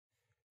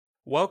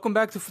Welcome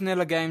back to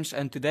Vanilla Games,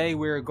 and today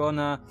we're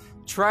gonna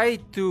try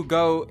to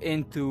go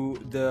into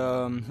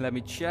the, let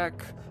me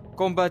check,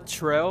 Combat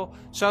Trail.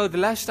 So the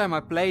last time I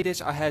played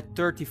this I had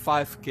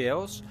 35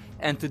 kills,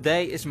 and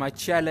today is my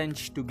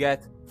challenge to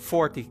get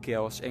 40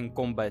 kills in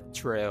Combat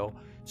Trail.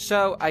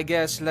 So I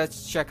guess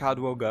let's check how it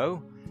will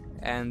go,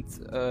 and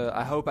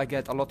I hope I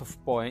get a lot of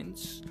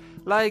points.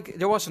 Like,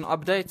 there was an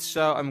update,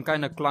 so I'm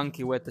kinda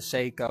clunky with the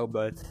Seiko,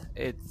 but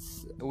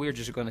we're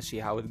just gonna see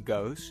how it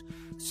goes.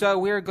 So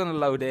we're gonna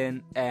load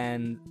in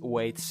and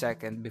wait a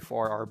second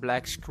before our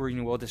black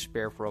screen will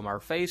disappear from our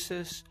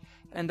faces.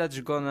 And that's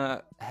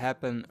gonna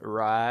happen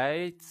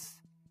right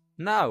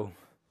now.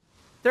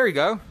 There you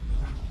go.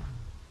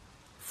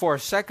 4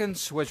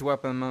 seconds. Which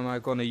weapon am I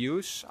gonna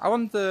use? I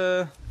want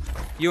the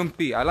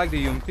UMP. I like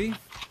the UMP.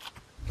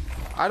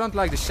 I don't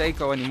like the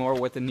Seiko anymore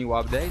with the new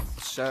update,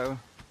 so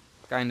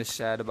kinda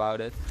sad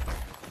about it.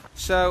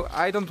 So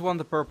I don't want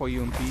the purple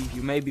UMP,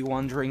 you may be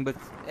wondering, but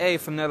hey,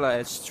 Vanilla,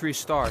 it's 3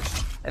 stars.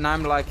 And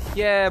I'm like,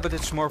 yeah, but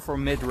it's more for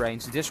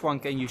mid-range. This one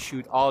can you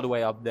shoot all the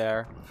way up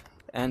there,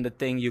 and the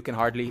thing you can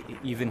hardly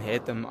even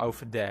hit them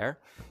over there.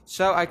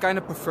 So I kind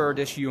of prefer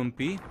this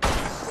UMP.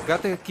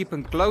 Got to keep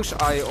a close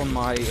eye on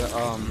my,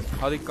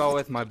 how do you call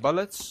it, my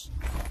bullets,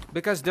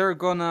 because they're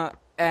gonna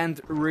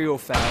end real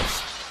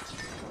fast.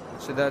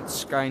 So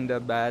that's kind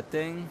of a bad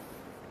thing.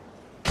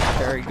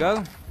 There you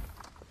go.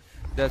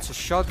 That's a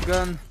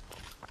shotgun.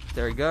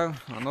 There you go,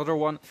 another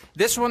one.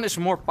 This one is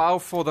more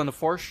powerful than the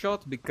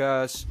 4-shot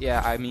because,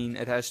 yeah, I mean,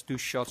 it has 2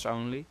 shots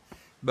only.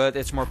 But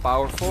it's more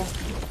powerful.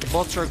 The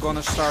bots are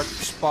gonna start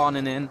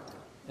spawning in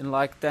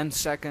like 10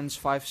 seconds,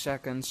 5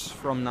 seconds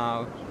from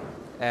now.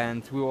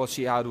 And we will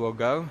see how it will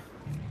go.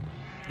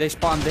 They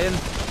spawned in.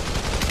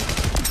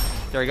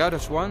 There you go,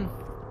 that's one.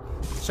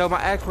 So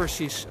my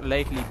accuracy is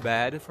lately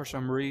bad for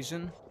some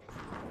reason.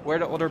 Where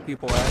are the other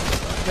people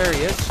at? There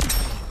he is.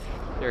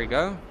 There you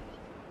go.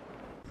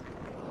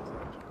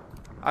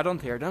 I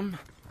don't hear them.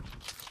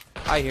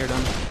 I hear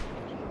them.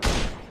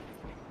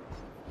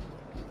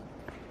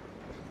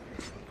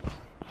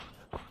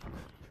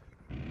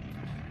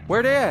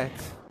 Where they at?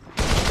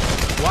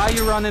 Why are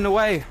you running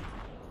away?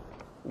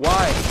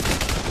 Why?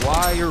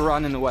 Why are you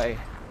running away?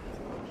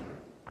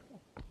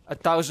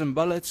 1,000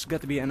 bullets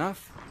got to be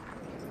enough.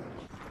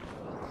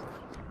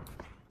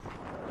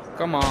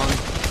 Come on.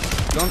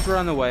 Don't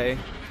run away.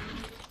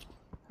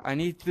 I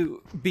need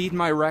to beat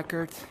my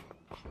record.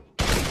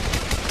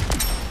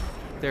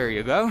 There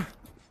you go.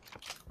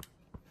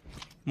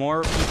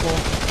 More people.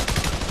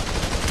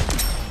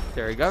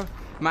 There you go.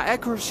 My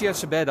accuracy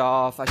is a bit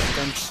off, as you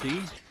can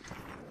see.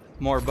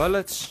 More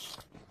bullets.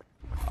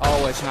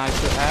 Always nice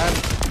to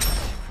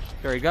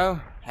have. There you go.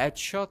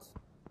 Headshot.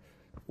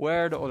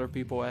 Where are the other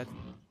people at?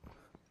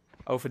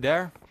 Over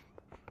there.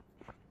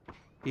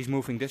 He's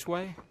moving this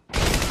way.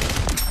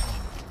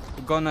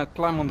 We're gonna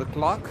climb on the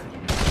clock.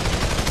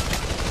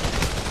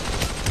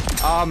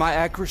 Ah, my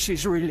accuracy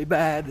is really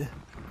bad.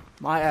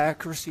 My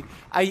accuracy.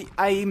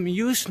 I'm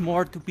used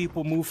more to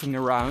people moving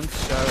around,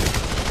 so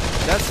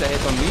that's a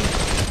hit on me.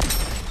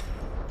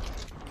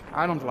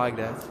 I don't like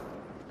that.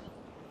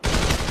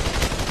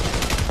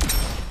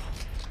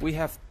 We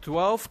have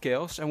 12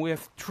 kills and we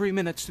have 3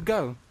 minutes to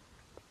go.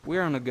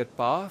 We're on a good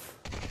path.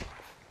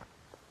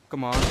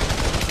 Come on.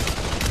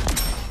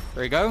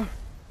 There you go.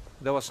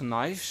 That was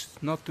nice.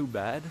 Not too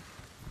bad.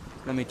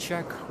 Let me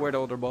check where the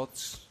other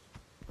bots.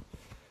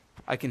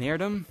 I can hear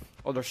them.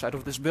 Other side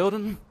of this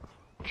building.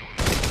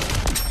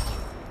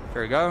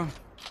 There you go.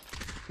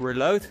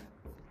 Reload.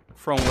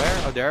 From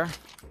where? Oh, there.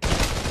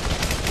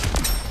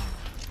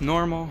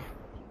 Normal.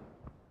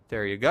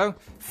 There you go.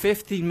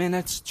 15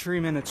 minutes, 3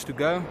 minutes to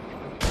go.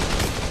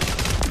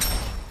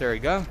 There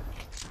you go.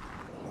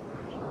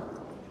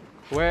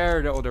 Where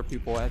are the other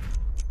people at?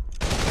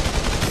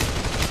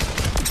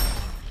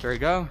 There you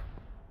go.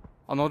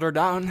 Another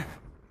down.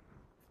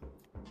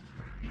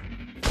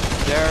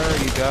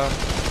 There you go.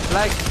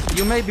 Like,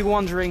 you may be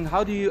wondering,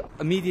 how do you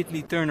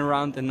immediately turn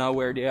around and know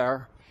where they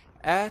are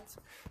at?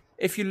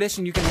 If you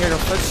listen, you can hear their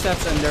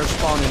footsteps and they're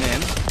spawning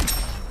in.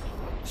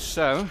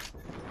 So,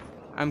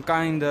 I'm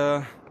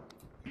kinda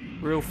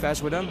real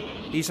fast with him.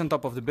 He's on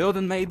top of the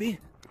building maybe.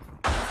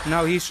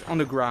 Now he's on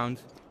the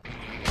ground.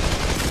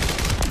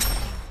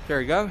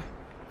 There you go.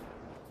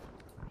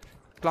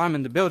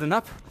 Climbing the building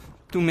up.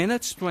 2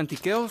 minutes, 20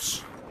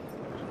 kills.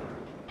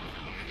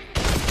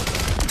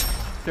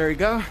 There you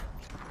go.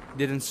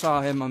 Didn't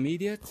saw him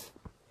immediate.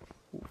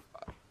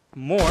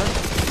 More.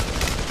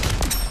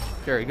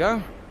 There you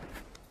go.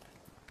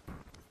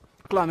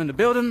 Climbing the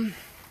building.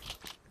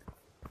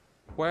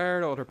 Where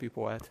are the other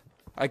people at?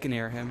 I can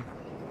hear him.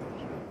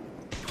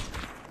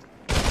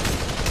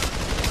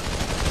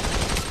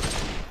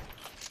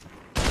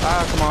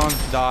 Ah, come on,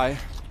 die.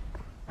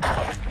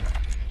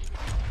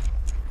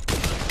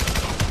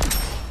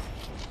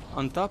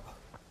 On top.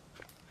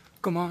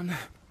 Come on.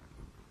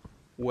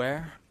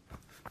 Where?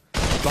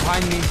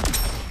 Behind me.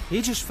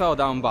 He just fell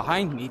down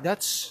behind me.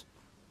 That's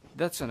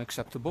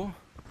unacceptable.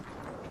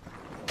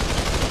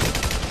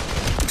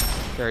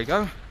 There you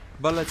go.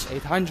 Bullets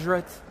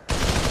 800.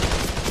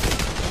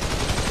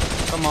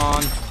 Come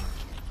on.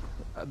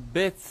 A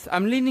bit.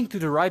 I'm leaning to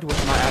the right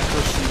with my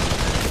accuracy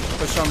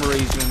for some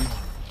reason.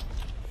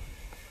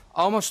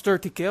 Almost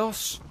 30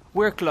 kills.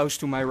 We're close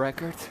to my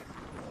record.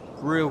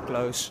 Real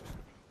close.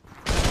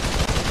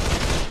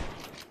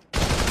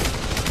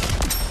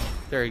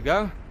 There you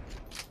go.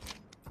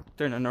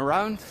 Turning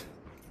around.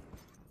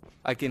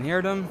 I can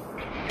hear them.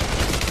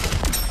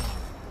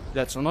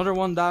 That's another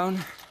one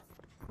down.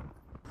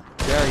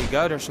 There you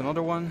go, there's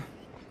another one.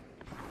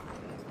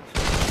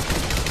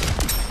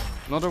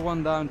 Another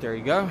one down, there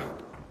you go.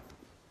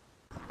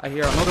 I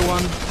hear another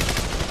one.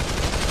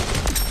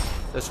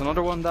 There's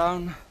another one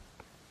down.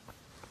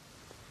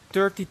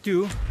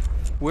 32.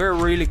 We're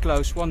really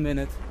close, 1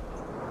 minute.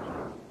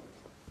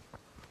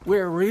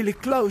 We're really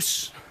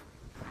close.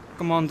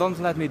 Come on,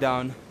 don't let me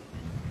down.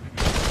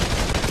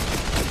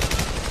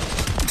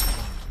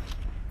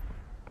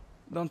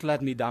 Don't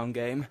let me down,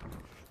 game.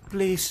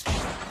 Please.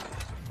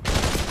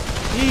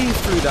 He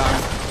flew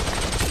down.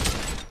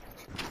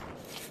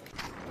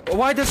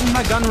 Why doesn't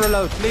my gun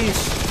reload,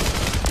 please?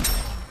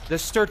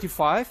 That's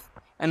 35.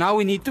 And now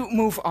we need to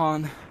move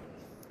on.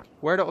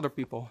 Where are the other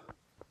people?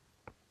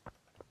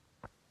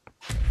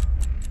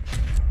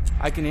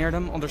 I can hear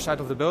them on the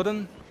side of the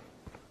building.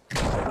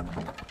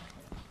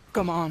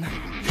 Come on.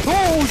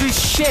 Holy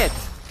shit!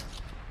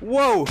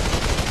 Whoa!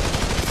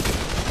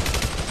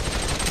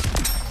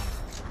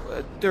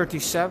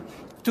 37.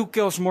 2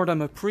 kills more than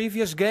my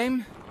previous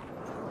game.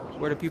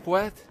 Where the people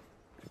at?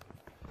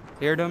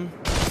 Hear them.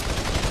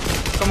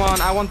 Come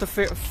on, I want the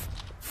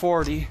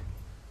 40.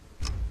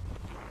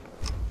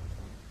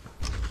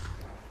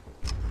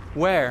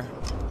 Where?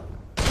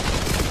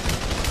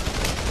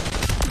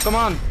 Come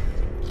on.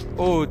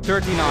 Oh,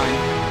 39.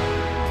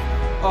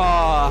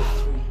 Ah,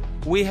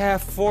 we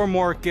have 4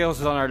 more kills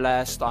than our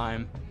last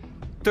time.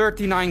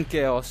 39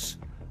 kills.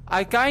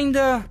 I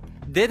kinda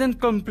didn't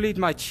complete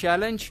my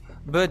challenge,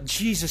 but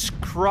Jesus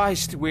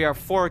Christ, we are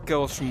 4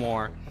 kills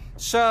more.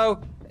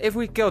 So, if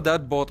we kill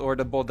that bot or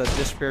the bot that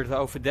disappeared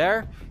over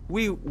there,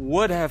 we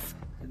would have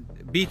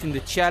beaten the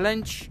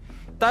challenge.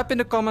 Type in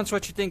the comments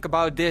what you think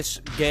about this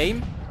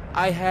game.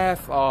 I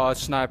have... Oh,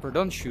 sniper,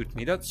 don't shoot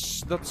me.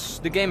 That's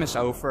the game is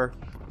over.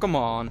 Come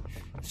on.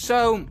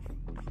 So,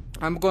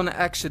 I'm gonna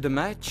exit the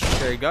match.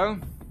 There you go.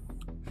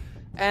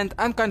 And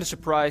I'm kinda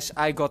surprised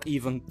I got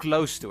even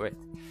close to it.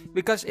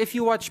 Because if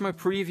you watch my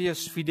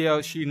previous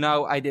videos, you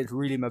know I did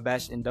really my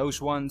best in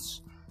those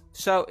ones.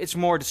 So it's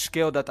more the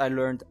skill that I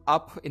learned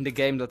up in the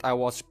game that I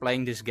was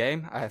playing this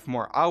game. I have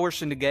more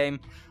hours in the game.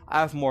 I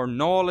have more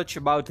knowledge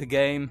about the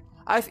game.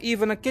 I have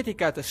even a kitty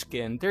cat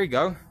skin. There you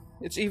go.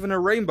 It's even a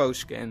rainbow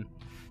skin.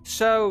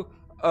 So,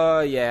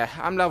 yeah,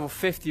 I'm level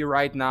 50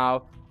 right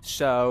now.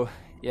 So,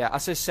 yeah,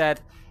 as I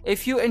said,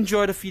 if you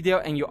enjoyed the video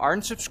and you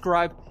aren't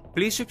subscribed,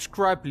 please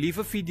subscribe, leave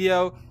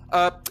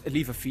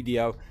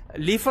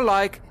a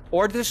like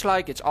or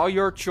dislike, it's all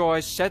your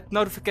choice. Set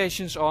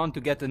notifications on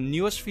to get the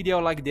newest video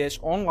like this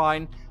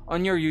online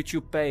on your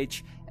YouTube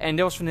page. And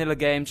that was Vanilla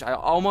Games. I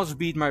almost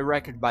beat my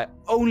record by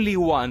only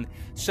 1.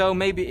 So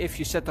maybe if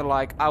you set a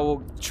like, I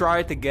will try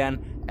it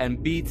again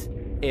and beat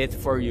it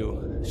for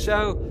you.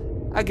 So,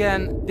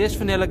 again, this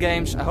Vanilla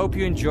Games. I hope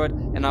you enjoyed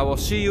and I will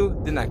see you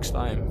the next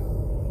time.